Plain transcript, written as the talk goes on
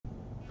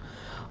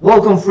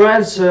Welcome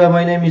friends,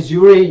 my name is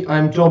Yuri.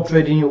 I'm top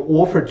trading you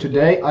offer.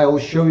 Today I will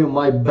show you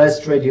my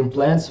best trading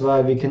plans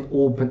where we can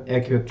open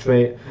accurate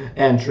trade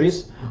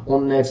entries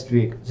on next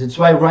week. That's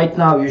why right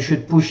now you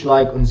should push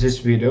like on this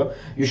video.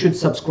 You should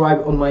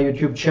subscribe on my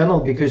YouTube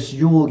channel because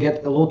you will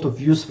get a lot of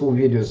useful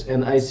videos,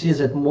 and I see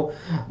that more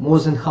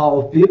than half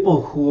of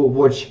people who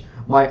watch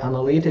my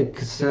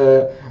analytics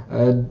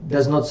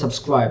does not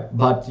subscribe,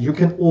 but you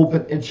can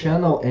open a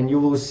channel and you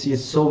will see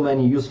so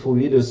many useful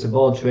videos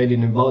about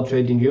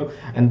trading you,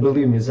 and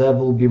believe me, there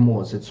will be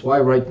more. That's why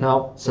right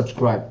now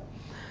subscribe.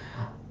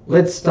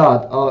 Let's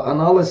start our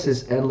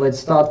analysis, and let's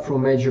start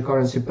from major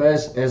currency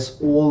pairs. As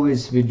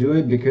always we do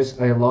it because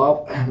I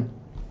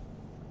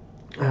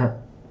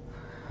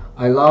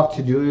love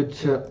to do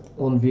it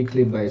on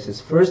weekly basis.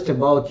 First,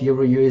 about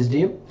Euro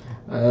USD,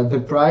 the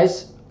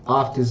price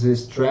after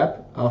this trap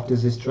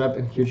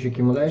and huge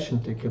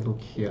accumulation, take a look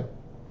here,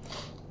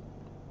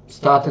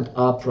 started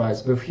up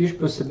rise with huge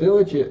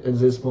possibility at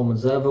this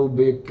moment there will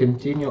be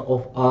continue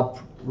of up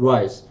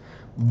rise.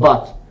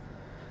 But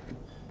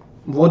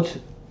what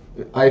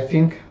I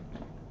think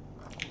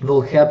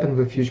will happen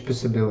with huge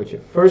possibility,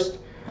 first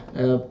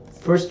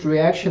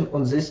reaction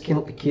on this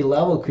key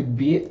level could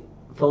be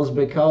false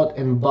breakout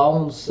and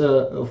bounce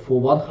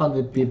for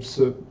 100 pips,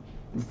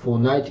 for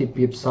 90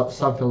 pips,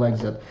 something like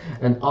that,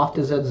 and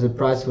after that the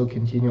price will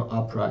continue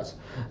uprise.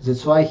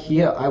 That's why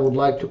here I would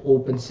like to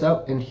open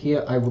sell, and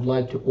here I would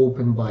like to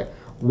open buy.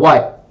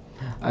 Why?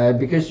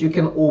 Because you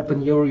can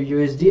open Euro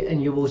USD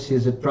and you will see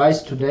the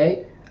price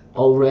today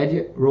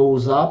already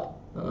rose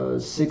up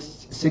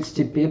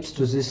 60 pips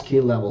to this key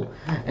level,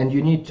 and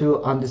you need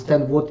to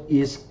understand what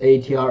is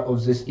ATR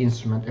of this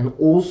instrument. And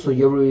also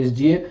Euro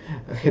USD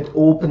had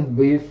opened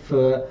with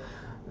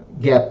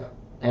gap,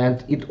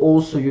 and it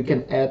also you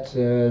can add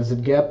the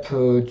gap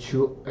to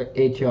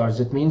ATR.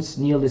 That means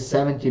nearly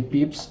 70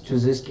 pips to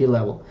this key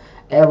level.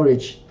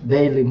 Average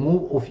daily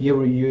move of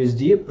Euro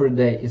USD per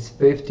day is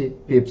 50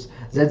 pips.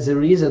 That's the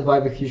reason why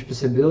with huge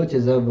possibility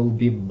there will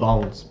be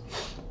bounce.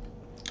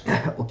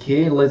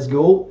 Okay, let's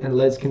go and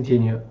let's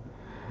continue.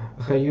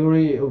 Hi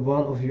Yuri,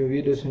 one of your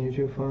videos on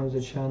YouTube found the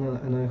channel,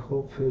 and I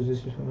hope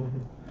this is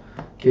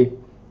okay.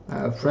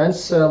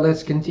 Friends,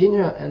 let's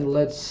continue and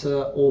let's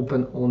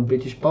open on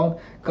British pound.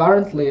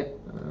 Currently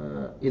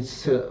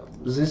this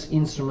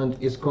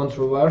instrument is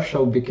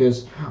controversial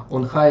because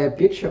on higher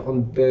picture,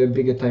 on the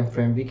bigger time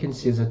frame, we can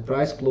see that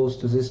price close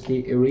to this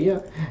key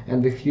area,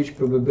 and with huge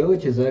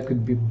probability there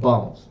could be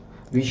bounce,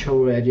 which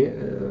already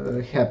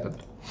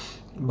happened.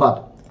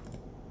 But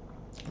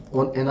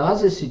on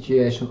another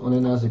situation, on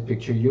another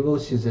picture, you will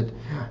see that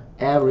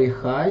every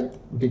high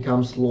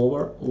becomes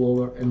lower,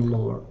 lower and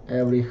lower.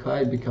 Every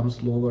high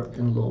becomes lower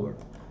and lower.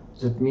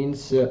 That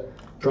means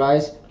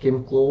price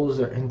came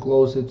closer and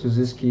closer to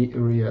this key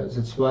area.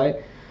 That's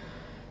why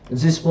at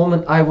this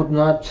moment I would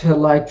not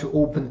like to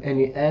open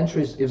any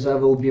entries. If there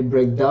will be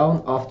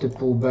breakdown after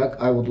pullback,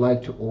 I would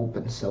like to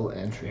open sell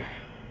entry.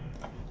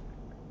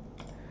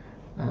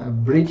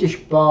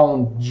 British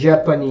pound,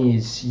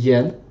 Japanese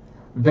yen,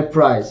 the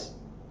price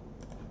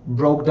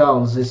broke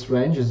down this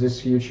range, this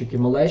huge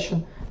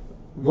accumulation.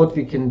 What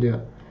we can do,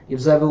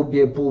 if there will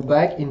be a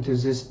pullback into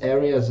this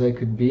area, there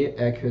could be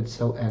accurate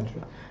sell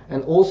entry.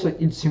 And also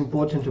it's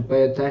important to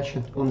pay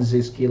attention on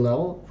this key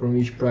level from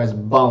which price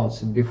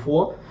bounced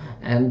before,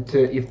 and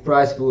if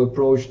price will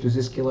approach to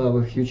this key level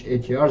with huge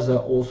ATR, there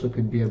also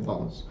could be a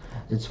bounce.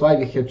 That's why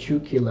we have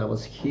two key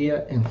levels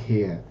here and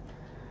here.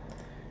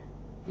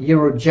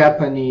 Euro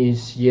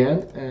Japanese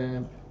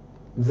yen,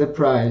 the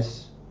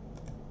price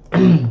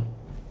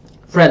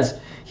friends,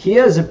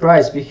 here the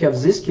price, we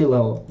have this key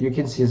level, you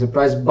can see the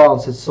price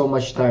bounces so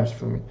much times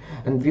from it,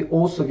 and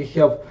we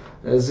have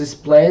this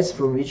place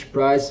from which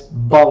price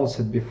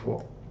bounced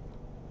before.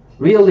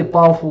 Really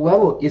powerful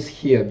level is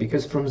here,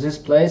 because from this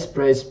place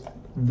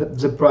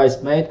the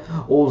price made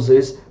all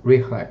this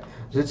re-high.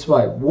 That's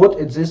why what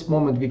at this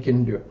moment we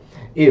can do,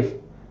 if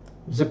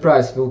the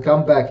price will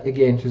come back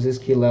again to this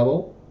key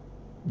level,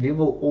 we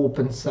will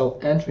open sell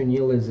entry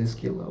nearly this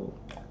key level.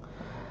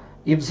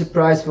 If the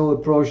price will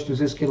approach to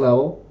this key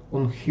level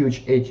on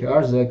huge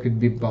ATR, there could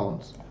be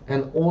bounce.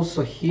 And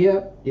also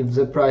here, if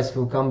the price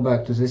will come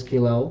back to this key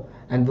level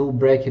and will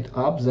break it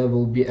up, there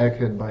will be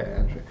accurate buy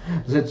entry.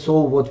 That's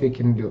all what we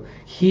can do.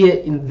 Here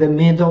in the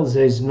middle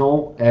there is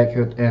no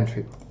accurate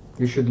entry.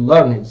 You should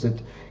learn it,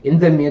 that in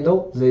the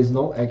middle there is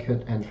no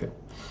accurate entry.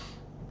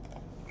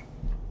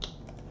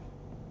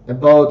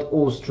 About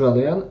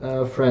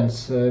Australian,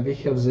 friends, we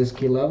have this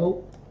key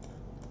level.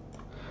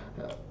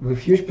 With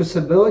huge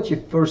possibility,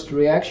 first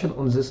reaction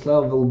on this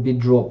level will be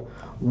drop.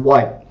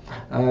 Why?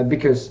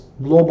 Because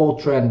global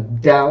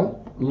trend down,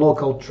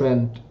 local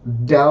trend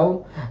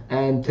down,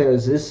 and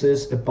this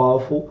is a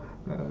powerful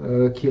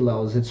key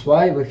level. That's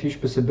why with huge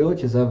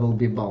possibility there will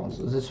be bounce.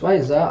 That's why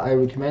there I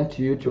recommend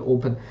to you to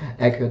open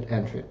accurate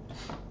entry.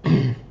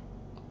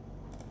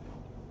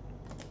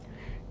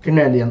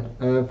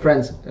 Canadian,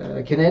 friends,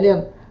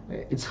 Canadian,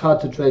 it's hard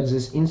to trade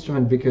this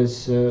instrument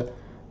because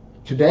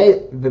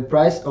Today the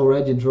price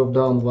already dropped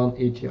down 1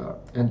 ATR,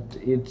 and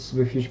it's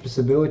with huge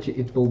possibility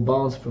it will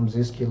bounce from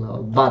this key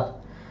level. But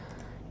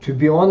to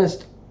be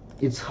honest,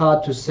 it's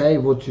hard to say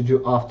what to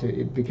do after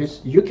it, because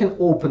you can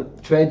open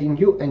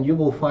TradingView and you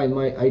will find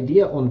my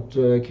idea on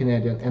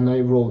Canadian, and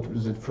I wrote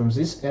that from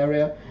this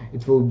area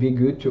it will be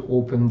good to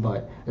open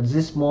buy. At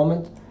this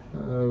moment,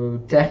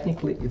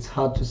 technically it's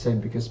hard to say,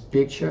 because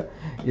picture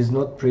is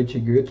not pretty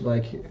good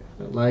like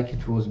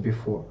it was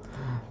before.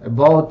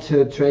 About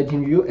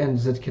TradingView and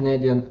that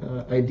Canadian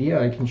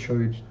idea, I can show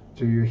it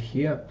to you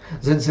here.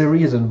 That's the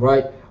reason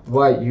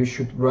why you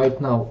should right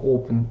now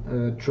open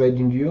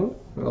TradingView.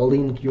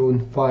 Link you will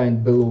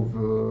find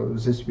below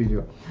this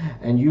video,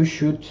 and you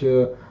should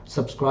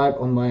subscribe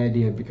on my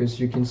idea, because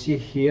you can see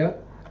here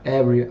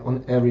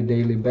on every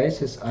daily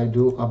basis I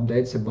do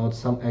updates about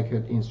some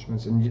accurate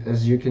instruments, and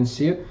as you can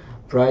see,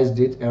 price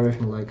did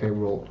everything like I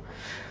wrote.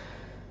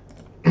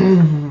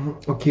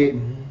 Okay.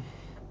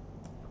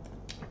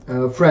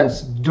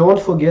 Friends,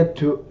 don't forget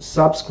to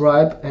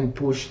subscribe and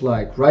push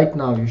like. Right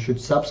now you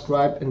should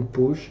subscribe and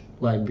push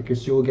like,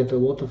 because you will get a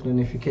lot of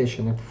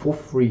notification for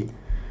free.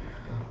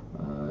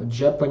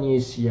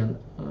 Japanese yen.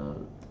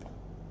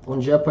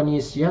 On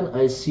Japanese yen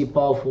I see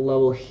powerful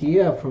level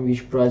here, from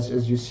which price,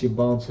 as you see,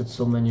 bounced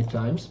so many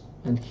times,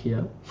 and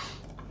here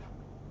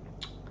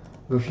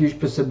with huge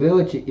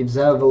possibility, if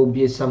there will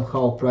be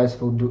somehow price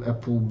will do a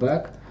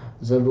pullback,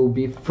 there will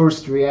be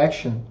first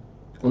reaction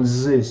on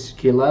this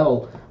key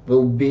level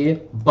will be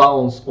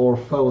bounce or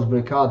false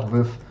breakout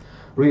with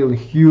really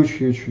huge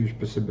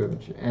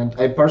possibility, and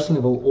I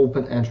personally will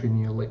open entry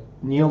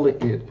nearly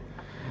it.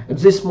 At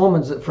this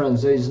moment,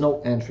 friends, there is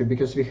no entry,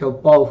 because we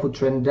have powerful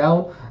trend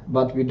down,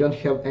 but we don't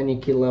have any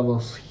key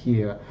levels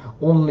here.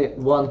 Only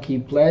one key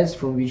place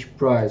from which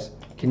price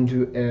can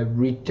do a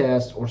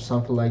retest or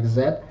something like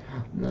that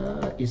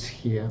is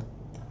here.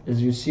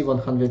 As you see,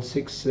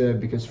 106,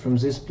 because from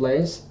this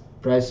place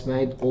price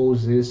made all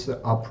this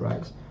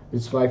uprise.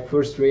 That's why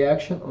first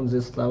reaction on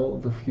this level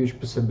with huge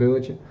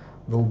possibility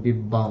will be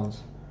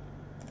bounce.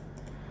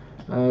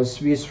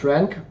 Swiss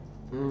franc.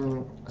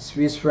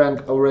 Swiss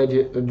franc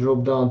already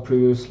dropped down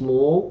previous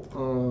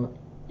low.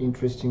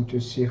 Interesting to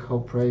see how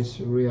price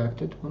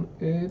reacted on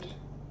it.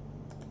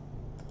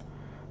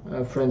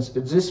 Friends,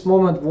 at this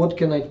moment, what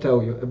can I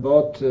tell you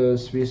about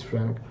Swiss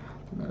franc?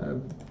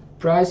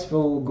 Price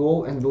will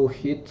go and will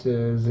hit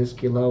this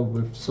key level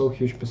with so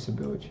huge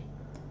possibility.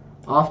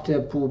 After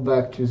a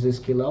pullback to this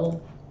key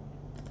level,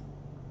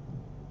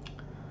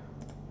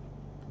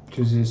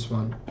 to this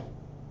one,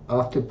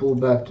 after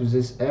pullback to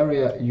this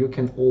area, you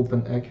can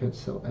open accurate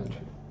sell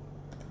entry.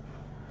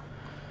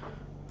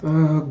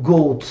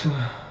 Gold.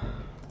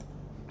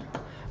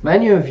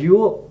 Many of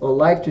you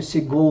like to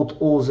see gold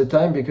all the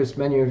time, because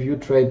many of you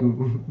trade,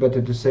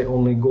 better to say,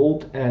 only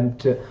gold.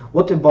 And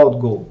what about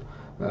gold?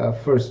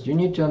 First, you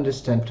need to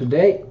understand,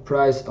 today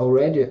price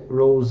already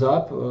rose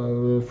up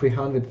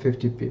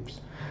 350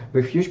 pips.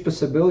 With huge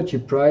possibility,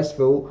 price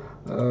will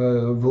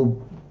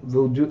do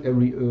a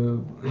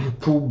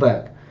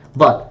pullback.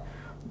 But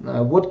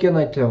what can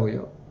I tell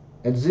you?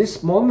 At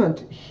this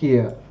moment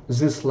here,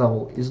 this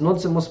level is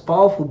not the most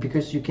powerful,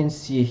 because you can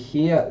see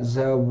here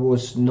there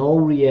was no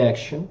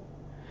reaction.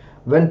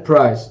 When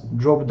price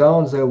dropped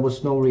down, there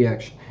was no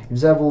reaction.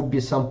 If there will be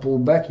some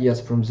pullback, yes,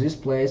 from this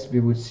place we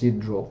would see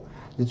drop.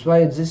 That's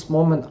why at this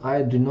moment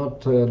I do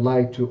not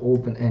like to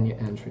open any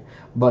entry.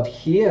 But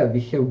here we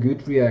have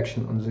good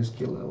reaction on this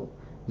key level.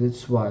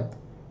 That's why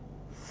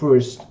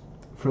first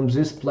from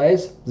this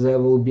place there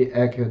will be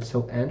accurate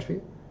sell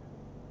entry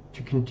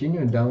to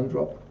continue down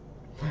drop.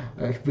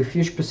 With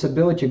huge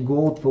possibility,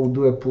 gold will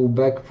do a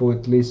pullback for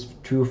at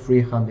least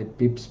 200-300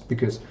 pips,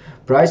 because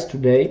price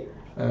today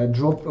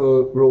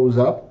rose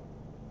up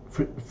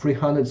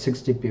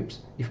 360 pips.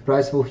 If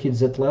price will hit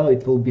that level,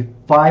 it will be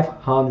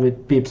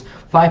 500 pips.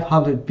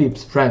 500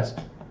 pips, friends.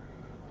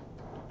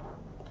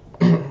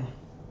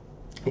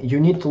 You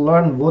need to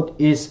learn what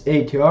is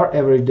ATR,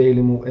 average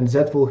daily move, and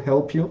that will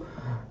help you.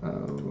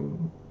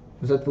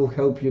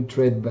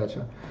 Trade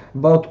better.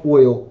 About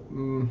oil.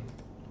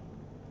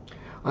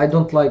 I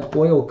don't like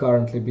oil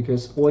currently,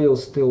 because oil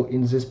still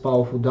in this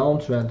powerful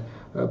downtrend.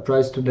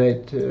 Price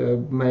today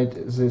made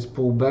this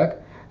pullback,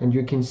 and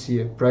you can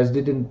see price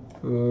didn't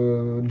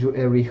do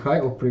every high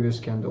of previous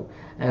candle.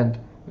 And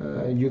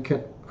you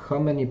can, how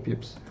many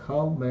pips?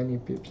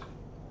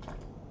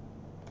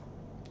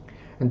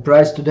 And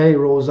price today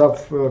rose up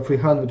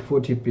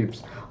 340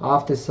 pips.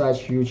 After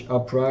such huge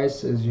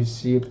uprise, as you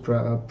see,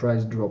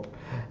 price dropped.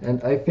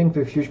 And I think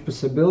with huge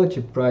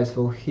possibility, price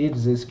will hit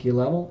this key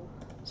level,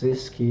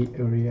 this key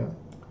area,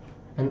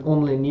 and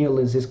only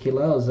nearly this key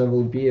level there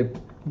will be a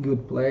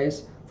good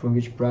place from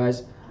which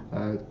price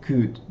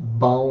could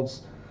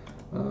bounce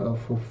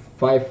for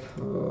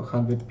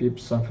 500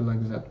 pips, something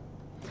like that.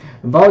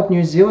 About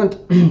New Zealand,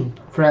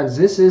 friends,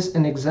 this is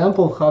an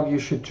example how you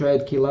should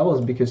trade key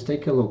levels, because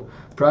take a look,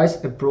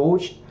 price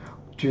approached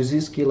to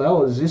this key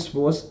level. This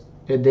was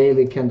a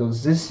daily candle.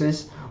 This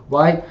is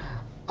why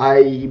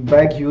I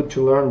beg you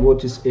to learn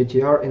what is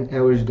ATR and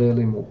average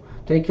daily move.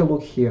 Take a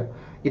look here.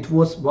 it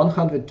was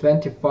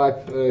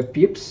 125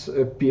 pips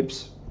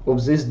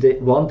of this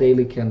one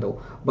daily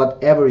candle,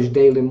 but average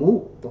daily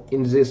move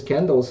in these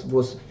candles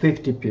was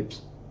 50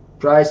 pips.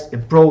 Price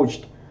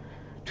approached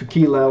to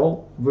key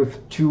level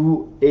with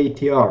 2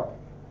 ATR,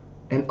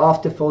 and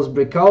after false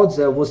breakout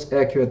there was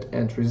accurate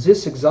entry.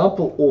 This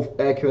example of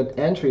accurate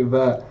entry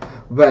where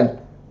when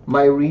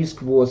my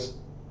risk was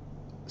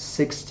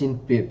 16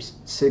 pips.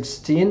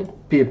 16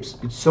 pips.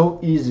 It's so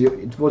easy.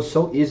 It was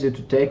so easy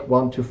to take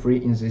 1 to 3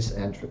 in this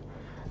entry.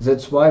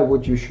 That's why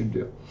what you should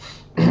do.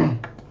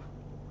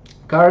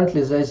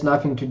 Currently there is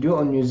nothing to do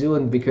on New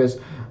Zealand because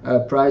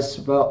price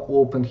were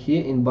open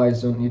here in buy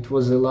zone. It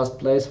was the last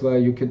place where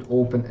you could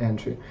open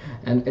entry,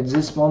 and at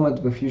this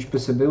moment with huge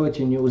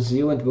possibility New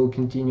Zealand will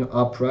continue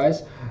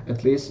uprise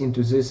at least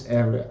into this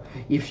area.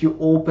 If you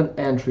open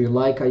entry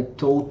like I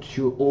told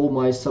to all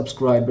my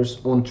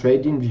subscribers on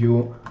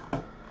TradingView,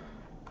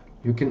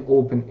 you can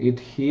open it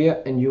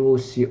here and you will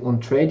see on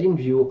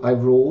TradingView I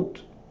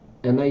wrote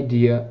an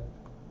idea,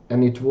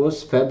 and it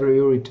was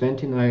February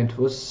 29th, it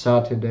was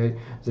Saturday,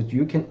 that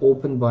you can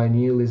open by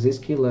nearly this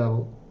key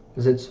level.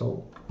 That's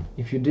all.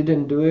 If you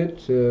didn't do it,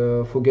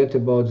 forget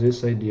about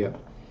this idea.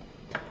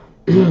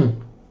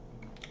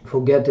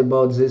 Forget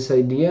about this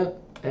idea.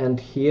 And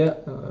here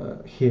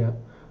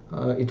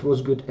it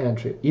was good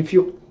entry. If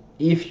you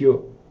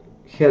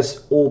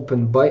has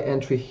opened by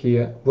entry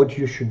here, what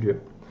you should do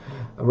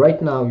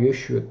right now, you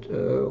should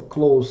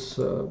close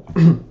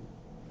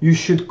you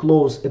should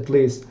close at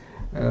least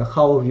half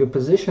of your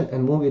position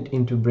and move it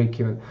into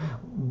break-even.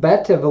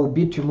 Better will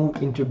be to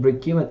move into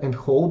break-even and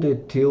hold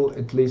it till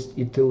at least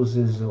till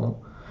this zone,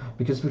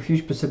 because with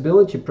huge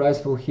possibility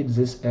price will hit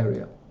this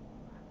area.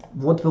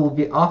 What will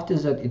be after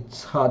that,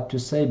 it's hard to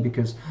say,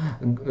 because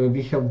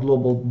we have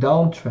global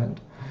downtrend.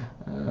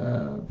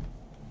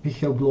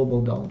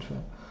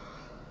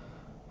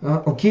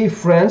 Okay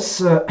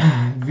friends,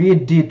 we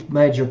did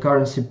major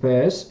currency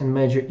pairs and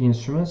major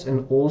instruments,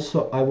 and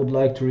also I would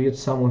like to read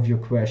some of your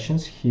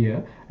questions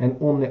here, and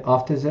only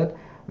after that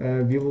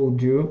we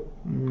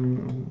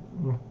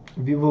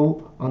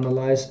will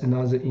analyze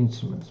another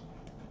instruments.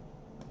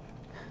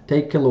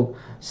 Take a look.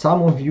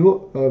 Some of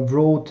you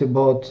wrote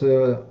about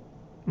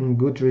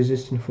good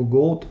resistance for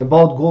gold.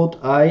 About gold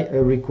I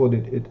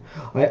recorded it.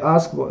 I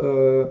asked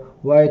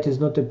why it is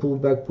not a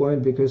pullback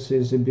point, because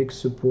it's a big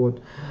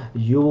support.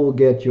 You will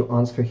get your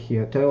answer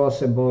here. Tell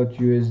us about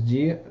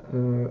USD,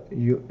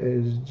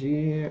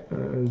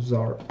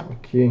 ZAR.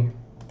 Okay,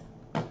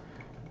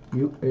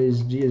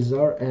 USD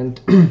ZAR,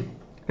 and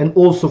and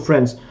also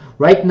friends,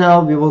 right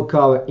now we will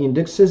cover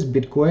indexes,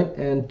 Bitcoin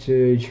and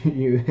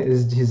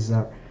USD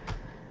ZAR.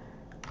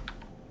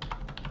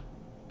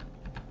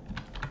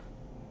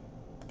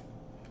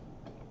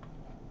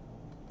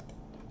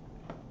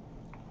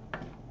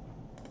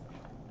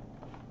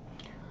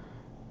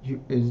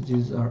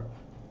 USDs are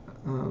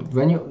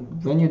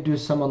when you do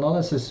some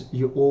analysis,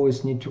 you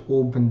always need to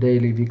open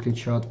daily, weekly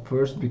chart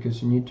first,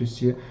 because you need to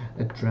see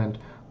a trend.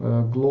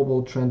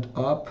 Global trend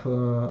up,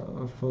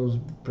 false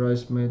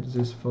price made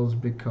this false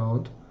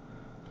breakout.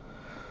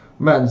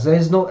 Man, there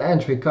is no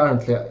entry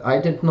currently. I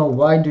don't know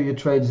why do you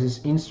trade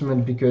this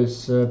instrument,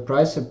 because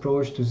price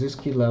approach to this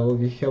key level,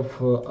 we have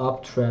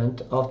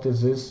uptrend. After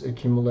this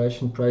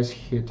accumulation, price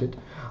hit it.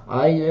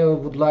 I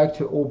would like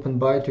to open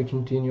buy to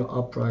continue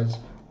uprise.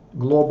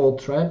 Global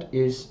trend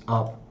is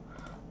up.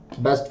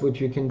 Best what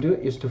you can do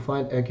is to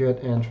find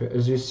accurate entry.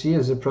 As you see,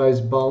 the price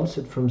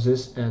bounced from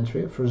this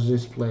entry, from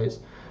this place,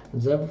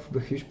 and there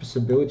with huge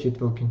possibility it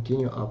will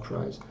continue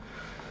uprise.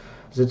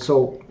 That's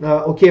all.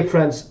 Okay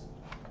friends,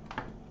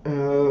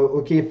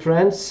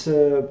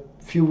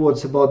 few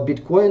words about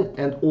Bitcoin,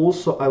 and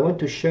also I want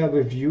to share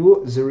with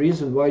you the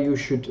reason why you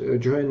should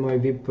join my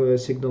VIP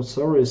signal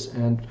service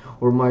and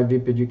or my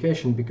VIP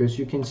education, because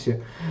you can see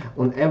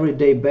on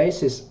everyday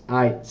basis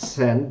I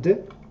send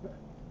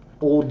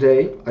all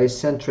day, I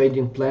send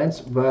trading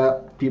plans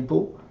where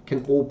people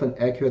can open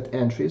accurate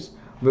entries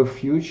with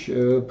huge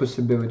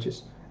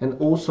possibilities, and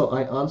also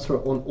I answer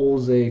on all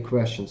the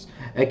questions.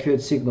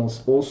 Accurate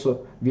signals,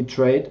 also we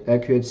trade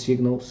accurate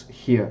signals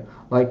here,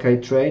 like I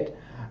trade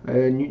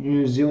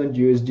New Zealand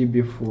USD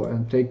before,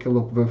 and take a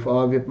look. With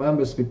our VIP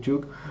members we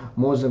took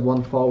more than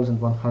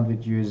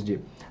 1,100 USD.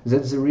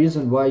 That's the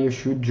reason why you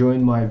should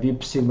join my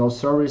VIP signal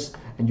service,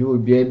 and you will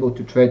be able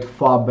to trade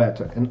far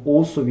better. And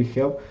also we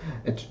have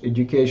an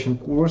education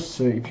course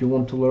if you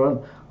want to learn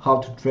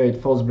how to trade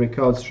false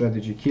breakout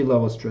strategy, key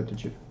level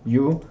strategy.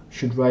 You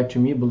should write to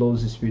me below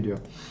this video.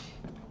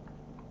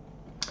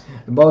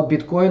 About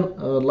Bitcoin,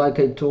 like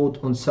I told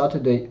on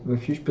Saturday,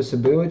 with huge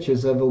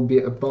possibilities there will be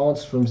a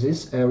bounce from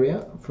this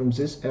area. From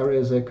this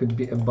area there could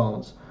be a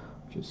bounce.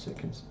 Just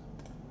seconds.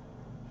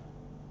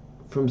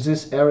 From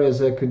this area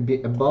there could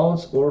be a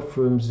bounce, or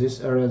from this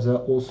area there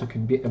also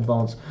could be a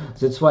bounce.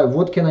 That's why,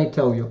 what can I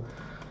tell you?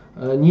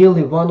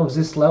 Nearly one of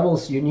these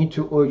levels you need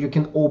to, or you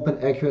can open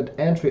accurate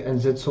entry, and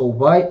that's all.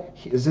 Why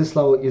this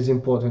level is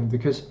important?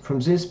 Because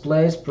from this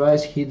place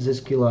price hits this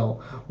key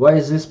level. Why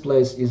this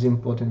place is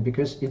important?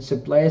 Because it's a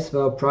place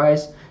where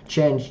price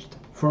changed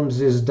from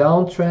this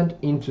downtrend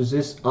into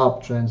this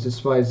uptrend.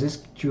 That's why these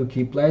two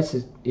key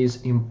places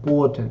is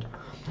important.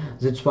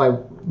 That's why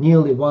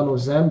nearly one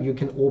of them you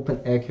can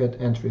open accurate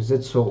entries.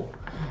 That's all.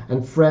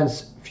 And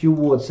friends, few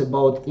words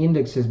about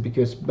indexes,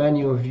 because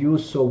many of you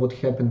saw what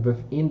happened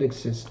with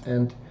indexes,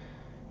 and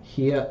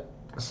here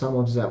some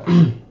of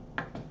them.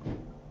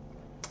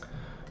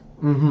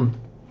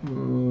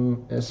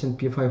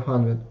 S&P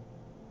 500.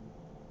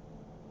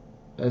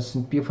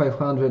 S&P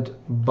 500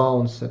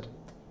 bounced.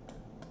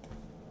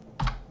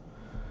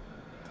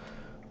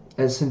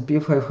 S&P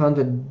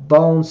 500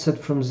 bounced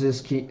from this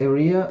key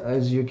area,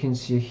 as you can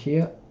see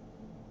here,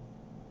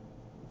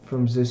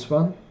 from this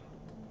one.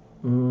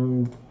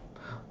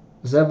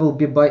 There will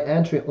be buy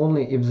entry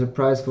only if the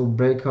price will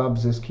break up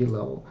this key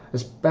level.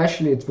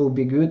 Especially it will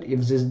be good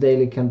if this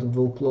daily candle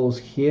will close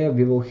here,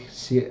 we will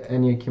see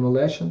any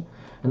accumulation,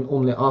 and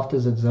only after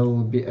that there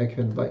will be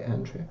accurate buy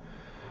entry.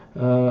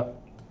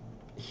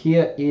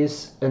 Here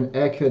is an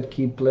accurate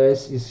key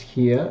place is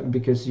here,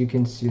 because you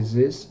can see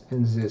this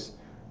and this,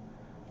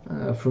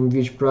 from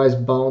which price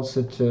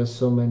bounced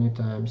so many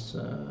times.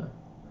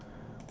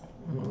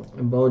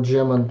 About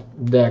German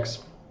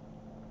DAX,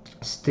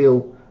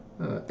 still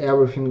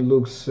everything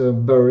looks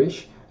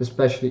bearish,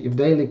 especially if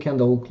daily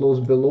candle will close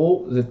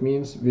below, that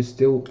means we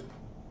still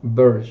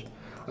bearish.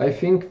 I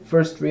think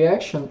first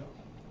reaction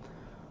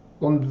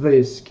on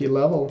this key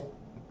level,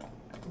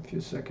 a few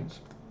seconds,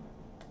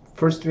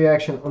 first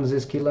reaction on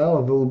this key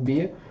level will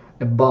be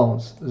a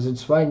bounce.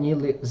 That's why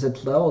nearly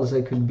that level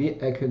there could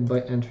be accurate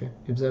buy entry,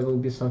 if there will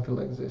be something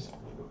like this.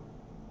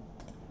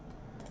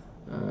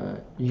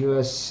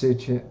 US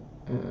city,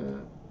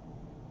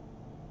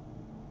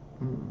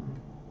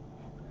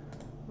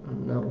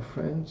 now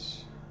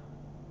friends,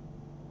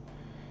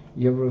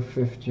 Euro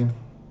 50.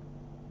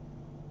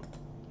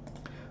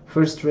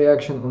 First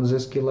reaction on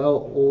this key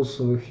level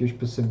also a huge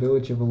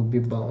possibility will be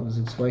bounce.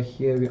 That's why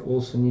here we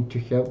also need to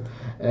have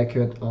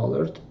accurate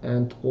alert.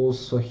 And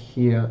also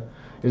here,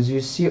 as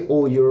you see,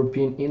 all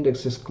European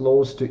indexes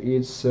close to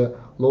its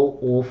low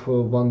of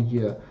 1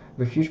 year.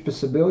 The huge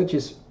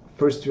possibilities,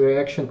 first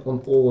reaction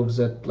on all of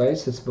that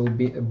places will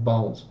be a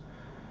bounce.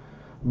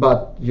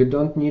 But you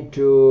don't need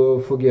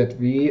to forget,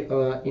 we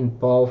are in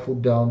powerful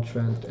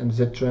downtrend, and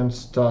the trend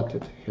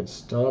had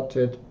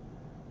started,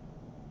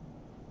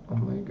 oh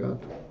my god,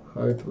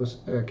 how it was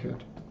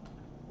accurate.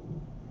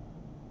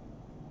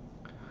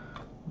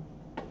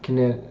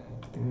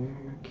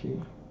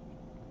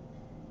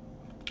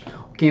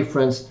 Okay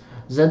friends,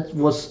 that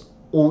was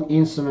all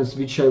instruments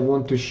which I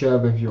want to share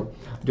with you.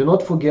 Do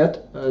not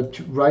forget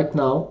right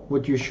now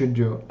what you should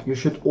do. You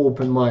should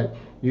open my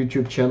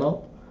YouTube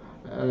channel.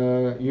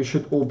 You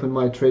should open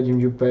my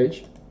TradingView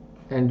page,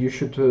 and you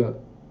should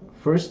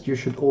first you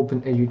should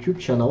open a YouTube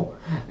channel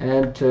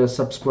and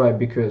subscribe,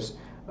 because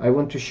I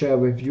want to share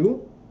with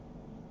you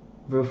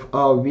with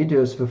our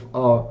videos, with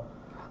our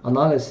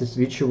analysis,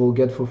 which you will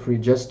get for free.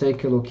 Just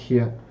take a look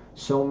here,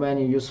 so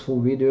many useful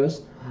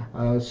videos,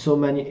 so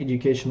many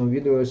educational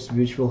videos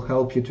which will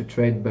help you to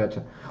trade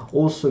better.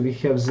 Also we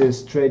have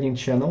this trading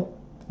channel,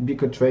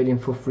 BikoTrading,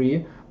 for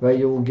free, where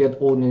you will get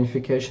all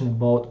notification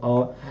about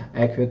our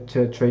accurate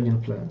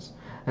trading plans.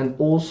 And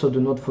also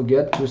do not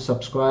forget to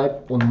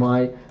subscribe on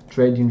my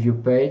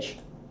TradingView page,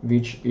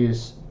 which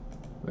is,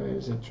 where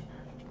is it,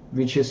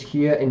 which is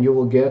here, and you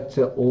will get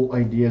all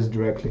ideas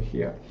directly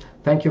here.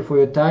 Thank you for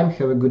your time.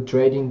 Have a good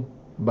trading.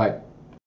 Bye.